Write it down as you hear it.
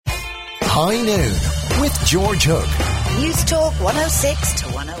High Noon with George Hook. News Talk 106 to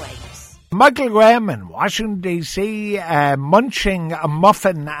 108. Michael Graham in Washington, D.C., munching a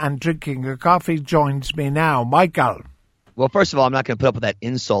muffin and drinking a coffee, joins me now. Michael. Well, first of all, I'm not going to put up with that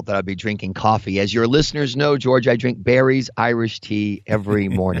insult that I'd be drinking coffee. As your listeners know, George, I drink Barry's Irish tea every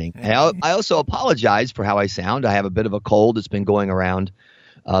morning. I also apologize for how I sound. I have a bit of a cold that's been going around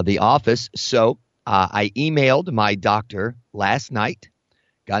the office. So I emailed my doctor last night,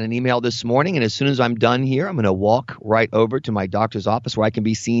 got an email this morning, and as soon as I'm done here, I'm going to walk right over to my doctor's office where I can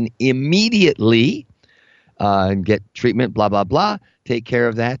be seen immediately and get treatment, blah, blah, blah, take care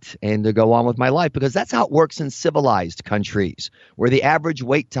of that, and to go on with my life, because that's how it works in civilized countries, where the average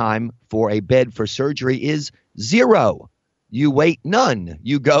wait time for a bed for surgery is 0. You wait none.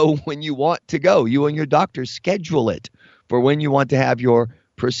 You go when you want to go. You and your doctor schedule it for when you want to have your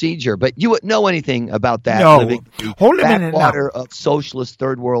procedure. But you wouldn't know anything about that. No. Living Hold a minute backwater of socialist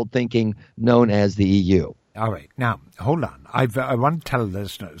third world thinking known as the EU. All right. Now, hold on. I want to tell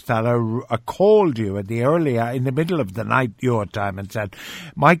listeners that I called you in the middle of the night, your time, and said,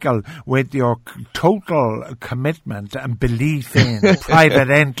 Michael, with your total commitment and belief in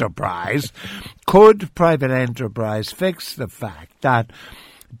private enterprise, could private enterprise fix the fact that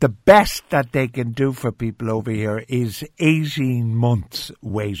the best that they can do for people over here is 18 months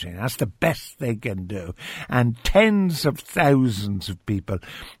waiting. That's the best they can do. And tens of thousands of people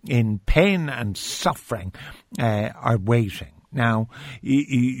in pain and suffering are waiting. Now,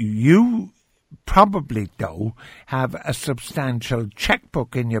 you probably, though, have a substantial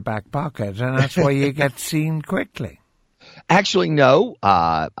checkbook in your back pocket, and that's why you get seen quickly. Actually, no.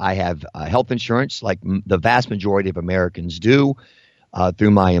 I have health insurance like the vast majority of Americans do.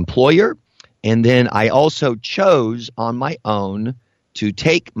 Through my employer. And then I also chose on my own to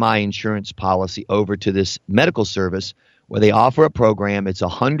take my insurance policy over to this medical service where they offer a program. It's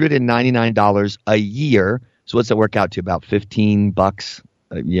 $199 a year. So what's that work out to? About $15,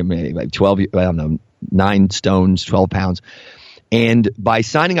 maybe 12, I don't know, 9 stones, 12 pounds. And by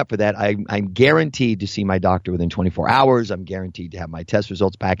signing up for that, I'm guaranteed to see my doctor within 24 hours. I'm guaranteed to have my test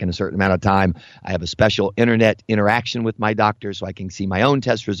results back in a certain amount of time. I have a special internet interaction with my doctor so I can see my own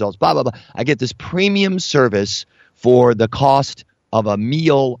test results, blah, blah, blah. I get this premium service for the cost of a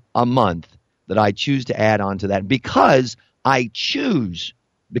meal a month that I choose to add on to that because I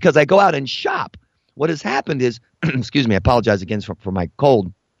go out and shop. What has happened is, excuse me, I apologize again for my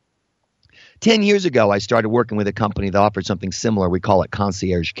cold. 10 years ago, I started working with a company that offered something similar. We call it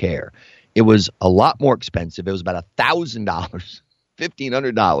concierge care. It was a lot more expensive. It was about $1,000,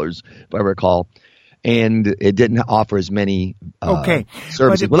 $1,500, if I recall. And it didn't offer as many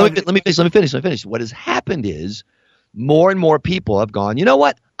services. Let me finish. What has happened is more and more people have gone, you know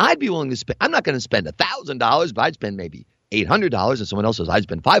what? I'd be willing to spend. I'm not going to spend $1,000, but I'd spend maybe $800. And someone else says, I'd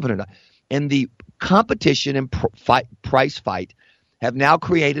spend $500. And the competition and price fight have now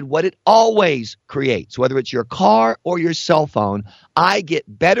created what it always creates, whether it's your car or your cell phone. I get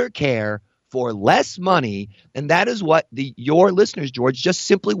better care for less money, and that is what your listeners, George, just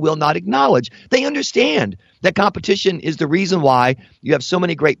simply will not acknowledge. They understand that competition is the reason why you have so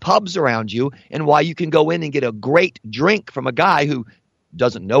many great pubs around you and why you can go in and get a great drink from a guy who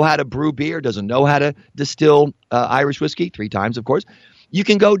doesn't know how to brew beer, doesn't know how to distill Irish whiskey, 3 times, of course. You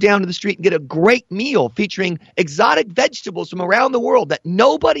can go down to the street and get a great meal featuring exotic vegetables from around the world that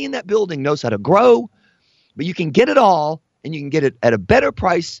nobody in that building knows how to grow. But you can get it all, and you can get it at a better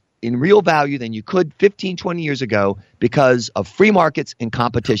price in real value than you could 15, 20 years ago because of free markets and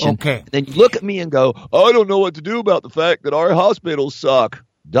competition. Okay. And then you look at me and go, I don't know what to do about the fact that our hospitals suck.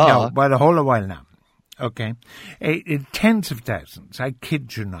 Duh. No, but hold a while now. Okay. Tens of thousands, I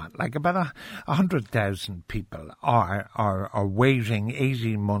kid you not, like about 100,000 people are waiting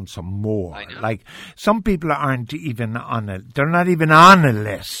 18 months or more. Like some people aren't even they're not even on a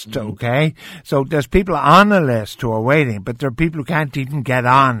list, okay? So there's people on a list who are waiting, but there are people who can't even get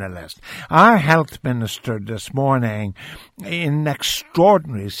on a list. Our health minister this morning, in an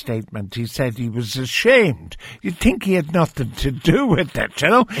extraordinary statement, he said he was ashamed. You'd think he had nothing to do with it, you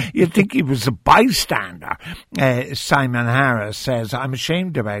know? You'd think he was a bystander. Simon Harris says, I'm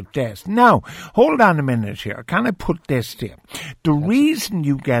ashamed about this. Now, hold on a minute here. Can I put this to you? The reason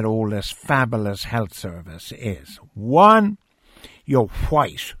you get all this fabulous health service is, 1, you're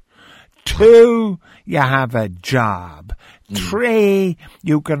white. 2, you have a job. 3,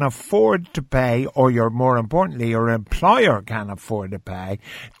 you can afford to pay, or more importantly, your employer can afford to pay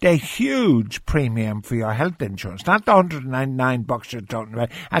the huge premium for your health insurance. Not the $199 you're talking about.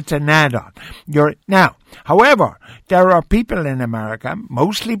 That's an add-on. Now, however, there are people in America,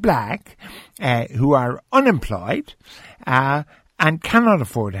 mostly black, who are unemployed, and cannot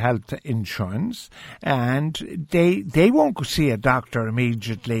afford health insurance, and they won't go see a doctor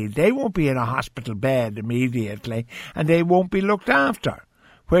immediately. They won't be in a hospital bed immediately, and they won't be looked after.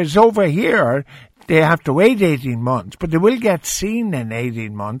 Whereas over here, they have to wait 18 months, but they will get seen in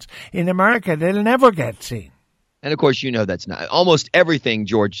 18 months. In America, they'll never get seen. And, of course, that's not – almost everything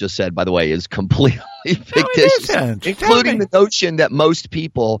George just said, by the way, is completely fictitious, including the notion that most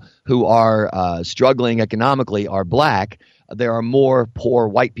people who are struggling economically are black. There are more poor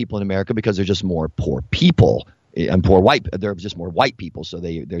white people in America because there's just more poor people. And there are just more white people, so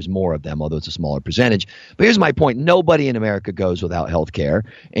there's more of them, although it's a smaller percentage. But here's my point. Nobody in America goes without health care.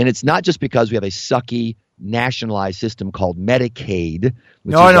 And it's not just because we have a sucky nationalized system called Medicaid.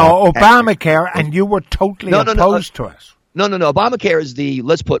 Obamacare, and you were totally opposed to it. No. Obamacare is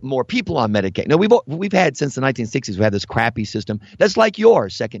let's put more people on Medicaid. No, we've had since the 1960s, we've had this crappy system that's like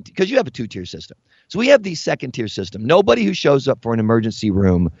yours, because you have a two-tier system. So we have the second-tier system. Nobody who shows up for an emergency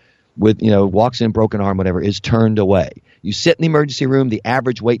room with, walks in, broken arm, whatever, is turned away. You sit in the emergency room, the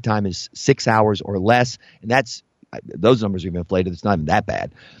average wait time is 6 hours or less, and those numbers are even inflated. It's not even that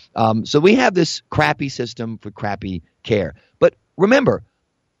bad. So we have this crappy system for crappy care. But remember,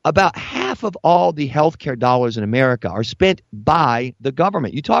 about half of all the healthcare dollars in America are spent by the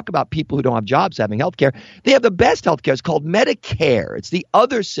government. You talk about people who don't have jobs having healthcare. They have the best healthcare. It's called Medicare. It's the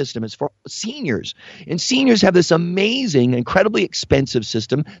other system. It's for seniors. And seniors have this amazing, incredibly expensive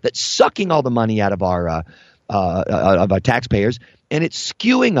system that's sucking all the money out of our taxpayers. And it's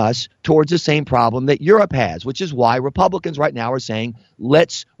skewing us towards the same problem that Europe has, which is why Republicans right now are saying,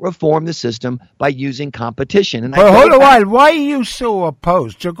 let's reform the system by using competition. And hold a while. Why are you so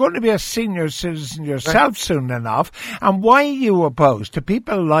opposed? You're going to be a senior citizen yourself soon enough. And why are you opposed to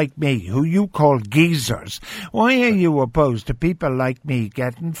people like me, who you call geezers? Why are you opposed to people like me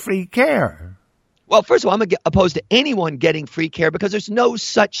getting free care? Well, first of all, I'm opposed to anyone getting free care because there's no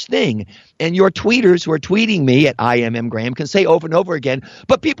such thing. And your tweeters who are tweeting me at IMMGraham can say over and over again,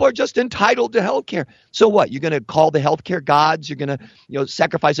 but people are just entitled to health care. So what? You're going to call the health care gods? You're going to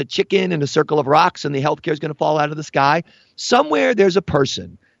sacrifice a chicken in a circle of rocks and the health care is going to fall out of the sky? Somewhere there's a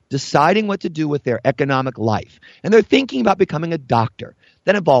person deciding what to do with their economic life. And they're thinking about becoming a doctor.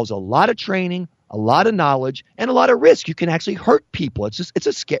 That involves a lot of training, a lot of knowledge, and a lot of risk. You can actually hurt people.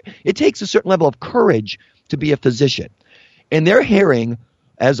 It takes a certain level of courage to be a physician. And they're hearing,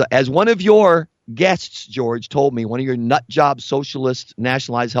 as one of your guests, George, told me, one of your nut job socialist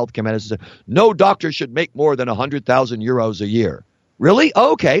nationalized healthcare medicine, no doctor should make more than 100,000 euros a year. Really?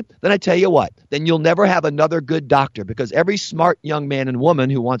 Oh, okay. Then I tell you what, then you'll never have another good doctor because every smart young man and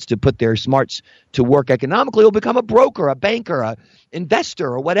woman who wants to put their smarts to work economically will become a broker, a banker, an investor,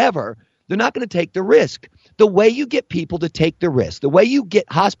 or whatever. They're not going to take the risk. The way you get people to take the risk, the way you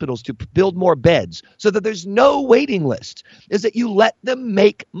get hospitals to build more beds so that there's no waiting list is that you let them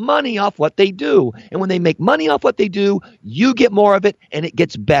make money off what they do. And when they make money off what they do, you get more of it and it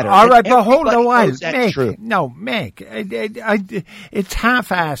gets better. All right, but hold on a while. Mick, it's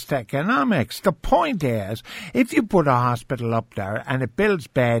half-assed economics. The point is, if you put a hospital up there and it builds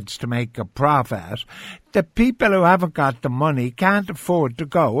beds to make a profit, the people who haven't got the money can't afford to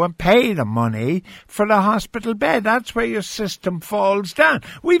go and pay the money for the hospital bed. That's where your system falls down.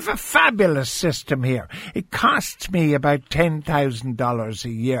 We've a fabulous system here. It costs me about $10,000 a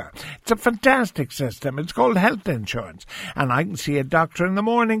year. It's a fantastic system. It's called health insurance. And I can see a doctor in the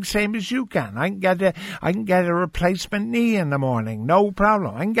morning, same as you can. I can get a replacement knee in the morning, no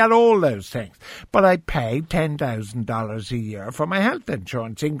problem. I can get all those things. But I pay $10,000 a year for my health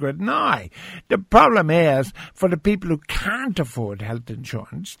insurance, Ingrid and I. The problem is, for the people who can't afford health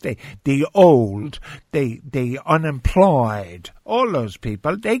insurance, the old, the unemployed, all those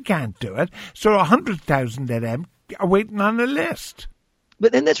people, they can't do it. So 100,000 of them are waiting on the list.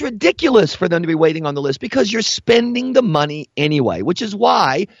 But then that's ridiculous for them to be waiting on the list because you're spending the money anyway, which is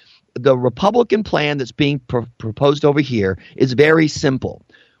why the Republican plan that's being proposed over here is very simple.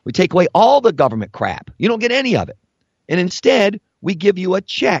 We take away all the government crap. You don't get any of it. And instead, we give you a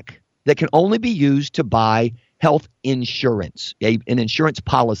check that can only be used to buy health insurance, an insurance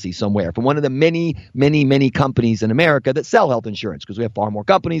policy somewhere from one of the many, many, many companies in America that sell health insurance because we have far more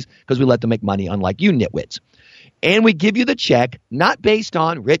companies because we let them make money, unlike you nitwits. And we give you the check not based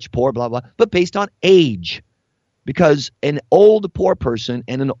on rich, poor, blah, blah, but based on age because an old poor person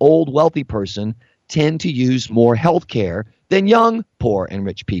and an old wealthy person tend to use more health care than young, poor, and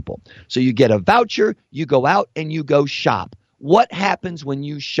rich people. So you get a voucher, you go out and you go shop. What happens when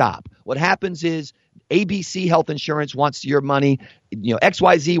you shop? What happens is ABC Health Insurance wants your money.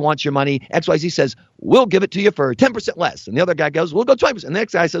 XYZ wants your money. XYZ says, we'll give it to you for 10% less. And the other guy goes, we'll go 20%. And the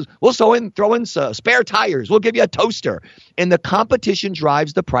next guy says, we'll throw in spare tires. We'll give you a toaster. And the competition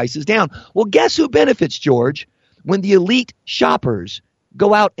drives the prices down. Well, guess who benefits, George? When the elite shoppers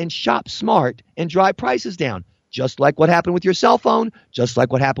go out and shop smart and drive prices down. Just like what happened with your cell phone, just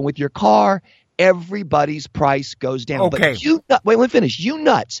like what happened with your car, everybody's price goes down. Okay. But let me finish. You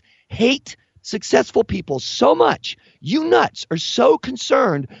nuts hate successful people so much. You nuts are so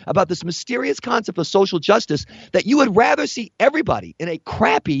concerned about this mysterious concept of social justice that you would rather see everybody in a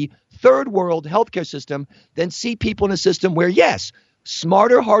crappy third world healthcare system than see people in a system where, yes,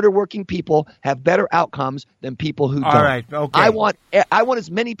 smarter, harder working people have better outcomes than people who don't. All right, okay. I want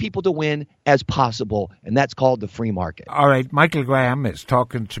as many people to win as possible, and that's called the free market. All right, Michael Graham is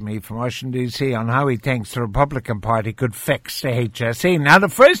talking to me from Washington, D.C. on how he thinks the Republican Party could fix the HSE. Now, the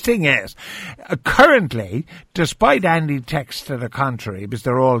first thing is, currently, despite any text to the contrary, because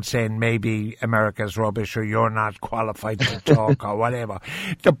they're all saying maybe America's rubbish or you're not qualified to talk or whatever,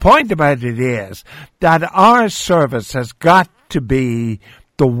 the point about it is that our service has got to be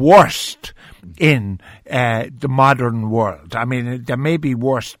the worst in the modern world. I mean, there may be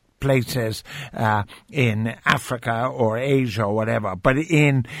worse places in Africa or Asia or whatever, but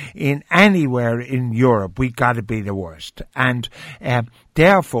in anywhere in Europe, we got to be the worst. And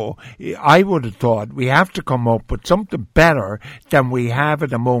therefore, I would have thought we have to come up with something better than we have at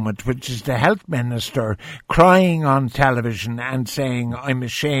the moment, which is the health minister crying on television and saying, I'm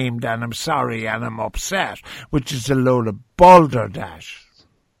ashamed and I'm sorry and I'm upset, which is a load of balderdash.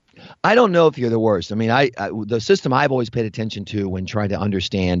 I don't know if you're the worst. I mean, the system I've always paid attention to when trying to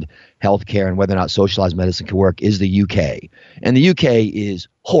understand healthcare and whether or not socialized medicine can work is the UK. And the UK is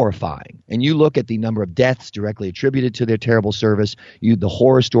horrifying. And you look at the number of deaths directly attributed to their terrible service, the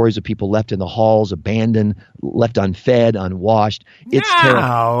horror stories of people left in the halls, abandoned, left unfed, unwashed. It's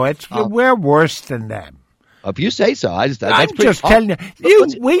terrible. We're worse than them. If you say so, I'm just telling you.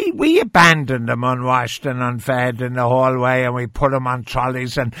 We abandoned them unwashed and unfed in the hallway, and we put them on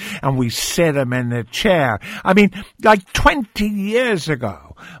trolleys and we sit them in a chair. I mean, like 20 years ago,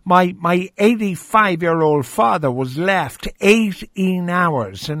 my 85-year-old father was left 18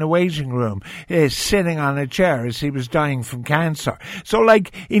 hours in a waiting room, sitting on a chair as he was dying from cancer. So,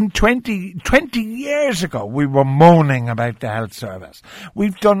 like in 20 years ago, we were moaning about the health service.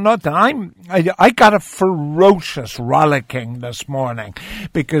 We've done nothing. I got a ferocious rollicking this morning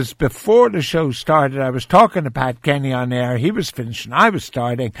because before the show started, I was talking to Pat Kenny on air. He was finishing, I was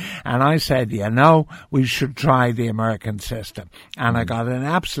starting, and I said, we should try the American system. And I got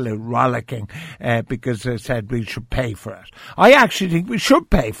an absolute rollicking because I said we should pay for it. I actually think we should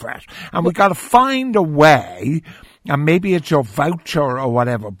pay for it. And we got to find a way, and maybe it's your voucher or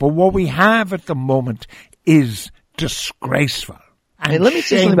whatever, but what we have at the moment is disgraceful. And let me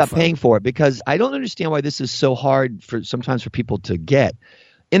say something about paying for it, because I don't understand why this is so hard sometimes for people to get.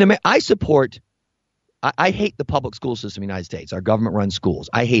 I hate the public school system in the United States, our government-run schools.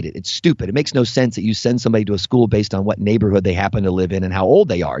 I hate it. It's stupid. It makes no sense that you send somebody to a school based on what neighborhood they happen to live in and how old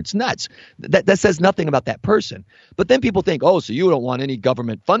they are. It's nuts. That says nothing about that person. But then people think, so you don't want any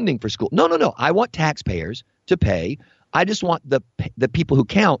government funding for school. No. I want taxpayers to pay. I just want the people who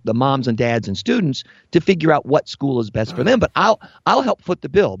count, the moms and dads and students, to figure out what school is best for them. But I'll help foot the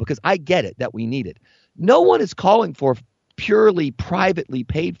bill because I get it that we need it. No one is calling for purely privately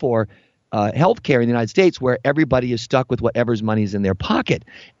paid for healthcare in the United States where everybody is stuck with whatever's money is in their pocket.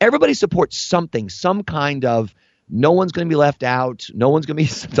 Everybody supports something, some kind of no one's going to be left out, no one's going to be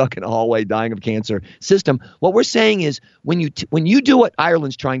stuck in a hallway dying of cancer system. What we're saying is when you do what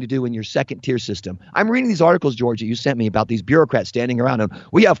Ireland's trying to do in your second tier system. I'm reading these articles, George, that you sent me about these bureaucrats standing around and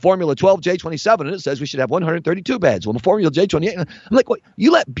we have Formula 12J27 and it says we should have 132 beds. Well, the Formula J28. I'm like, what?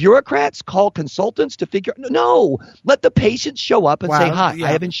 You let bureaucrats call consultants to figure? No, let the patients show up and say, hi,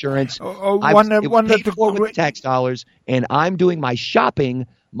 I have insurance. Paid for with tax dollars, and I'm doing my shopping.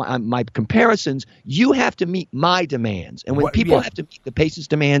 My comparisons, you have to meet my demands. And when people have to meet the patient's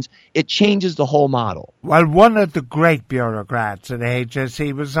demands, it changes the whole model. Well, one of the great bureaucrats at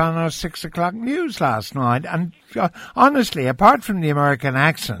HSE was on our 6 o'clock news last night. And honestly, apart from the American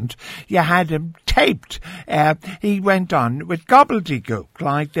accent, you had him taped. He went on with gobbledygook,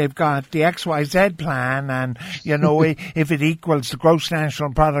 like they've got the XYZ plan and, if it equals the gross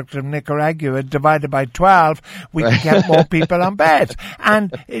national product of Nicaragua divided by 12, we can get more people on beds.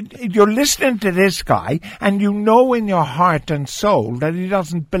 And you're listening to this guy and you know in your heart and soul that he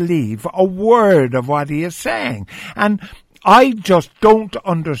doesn't believe a word of what he is saying. And I just don't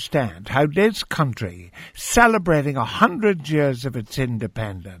understand how this country, celebrating 100 years of its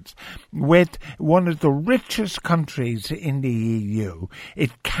independence, with one of the richest countries in the EU,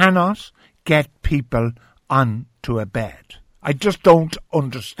 it cannot get people onto a bed. I just don't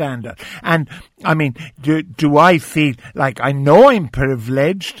understand it. And, I mean, do I feel like I know I'm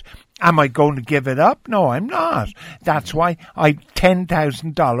privileged? Am I going to give it up? No, I'm not. That's why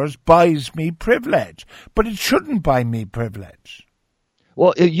 $10,000 buys me privilege. But it shouldn't buy me privilege.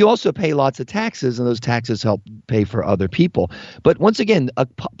 Well, you also pay lots of taxes, and those taxes help pay for other people. But once again, a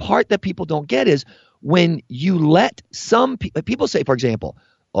part that people don't get is when you let some people say, for example,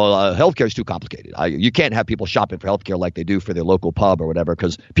 healthcare is too complicated. You can't have people shopping for healthcare like they do for their local pub or whatever,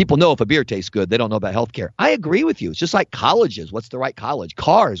 because people know if a beer tastes good, they don't know about healthcare. I agree with you. It's just like colleges. What's the right college?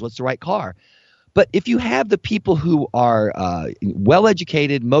 Cars. What's the right car? But if you have the people who are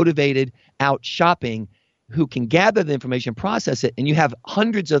well-educated, motivated, out shopping, who can gather the information, process it, and you have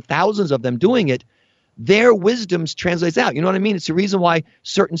hundreds of thousands of them doing it, their wisdom translates out. You know what I mean? It's the reason why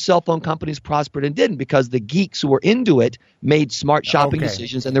certain cell phone companies prospered and didn't, because the geeks who were into it made smart shopping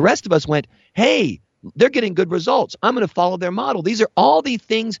decisions, and the rest of us went, hey, they're getting good results. I'm going to follow their model. These are all the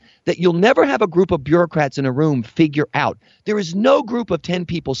things that you'll never have a group of bureaucrats in a room figure out. There is no group of 10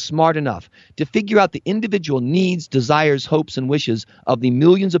 people smart enough to figure out the individual needs, desires, hopes, and wishes of the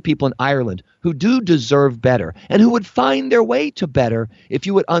millions of people in Ireland who do deserve better and who would find their way to better if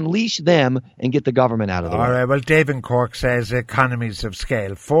you would unleash them and get the government out of the way. All right. Well, Dave in Cork says economies of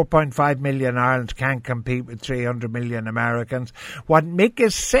scale. 4.5 million Ireland can't compete with 300 million Americans. What Mick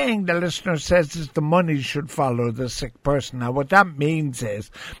is saying, the listener says, is the money should follow the sick person. Now, what that means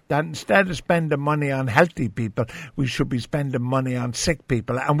is that instead of spending money on healthy people, we should be spending money on sick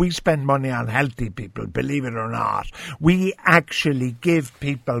people. And we spend money on healthy people, believe it or not. We actually give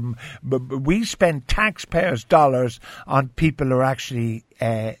people, we spend taxpayers' dollars on people who are actually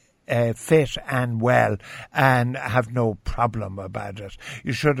fit and well and have no problem about it.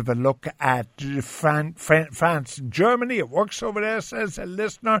 You should have a look at France and Germany. It works over there, says a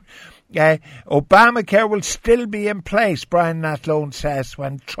listener. Obamacare will still be in place, Brian Natlone says,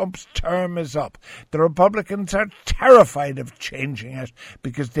 when Trump's term is up. The Republicans are terrified of changing it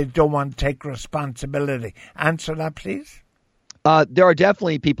because they don't want to take responsibility. Answer that, please. There are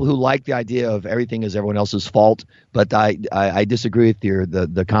definitely people who like the idea of everything is everyone else's fault, but I disagree with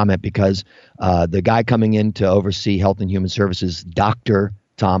the comment, because the guy coming in to oversee Health and Human Services, Dr.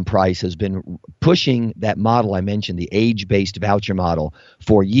 Tom Price, has been pushing that model I mentioned, the age-based voucher model,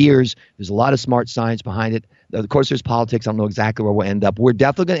 for years. There's a lot of smart science behind it. Of course, there's politics. I don't know exactly where we'll end up. We're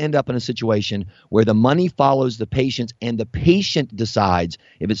definitely going to end up in a situation where the money follows the patient and the patient decides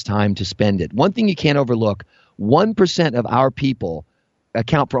if it's time to spend it. One thing you can't overlook, 1% of our people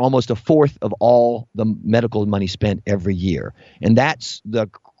account for almost a fourth of all the medical money spent every year. And that's the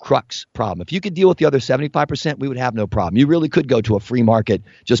crux problem. If you could deal with the other 75%, we would have no problem. You really could go to a free market,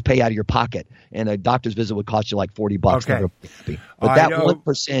 just pay out of your pocket, and a doctor's visit would cost you like $40. Okay. But that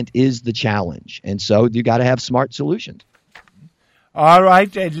 1% is the challenge. And so you got to have smart solutions. All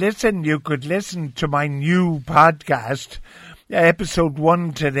right. Listen, you could listen to my new podcast, episode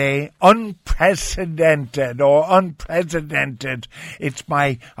 1 today, Unprecedented. It's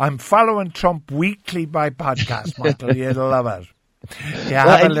I'm following Trump weekly by podcast, Michael. You'll love it. Yeah,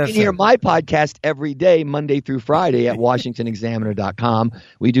 well, and you can hear my podcast every day, Monday through Friday, at WashingtonExaminer.com.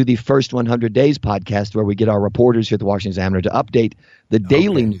 We do the First 100 Days podcast, where we get our reporters here at the Washington Examiner to update the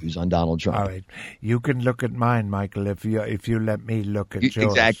daily news on Donald Trump. All right. You can look at mine, Michael, if you let me look at yours.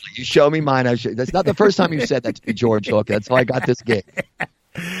 Exactly. You show me mine. That's not the first time you've said that to me, George Hook. That's how I got this gig.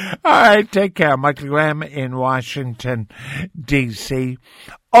 All right, take care. Michael Graham in Washington, D.C.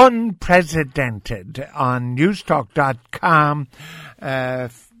 Unprecedented on newstalk.com.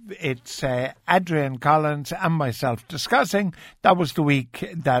 It's Adrian Collins and myself discussing. That was the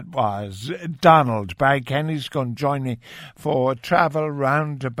week that was. Donald Barry Kenny's going to join me for travel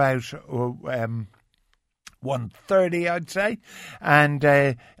round about 1:30, I'd say. And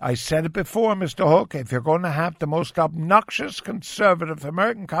I said it before, Mr. Hook, if you're going to have the most obnoxious conservative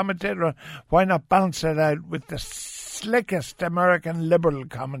American commentator, why not balance it out with the slickest American liberal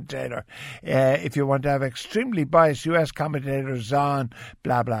commentator? If you want to have extremely biased U.S. commentators on,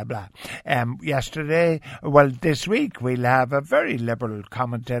 blah, blah, blah. This week we'll have a very liberal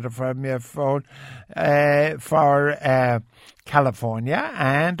commentator from you for California,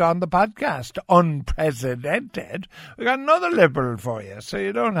 and on the podcast, Unprecedented, we got another liberal for you, so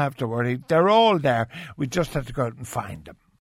you don't have to worry. They're all there. We just have to go out and find them.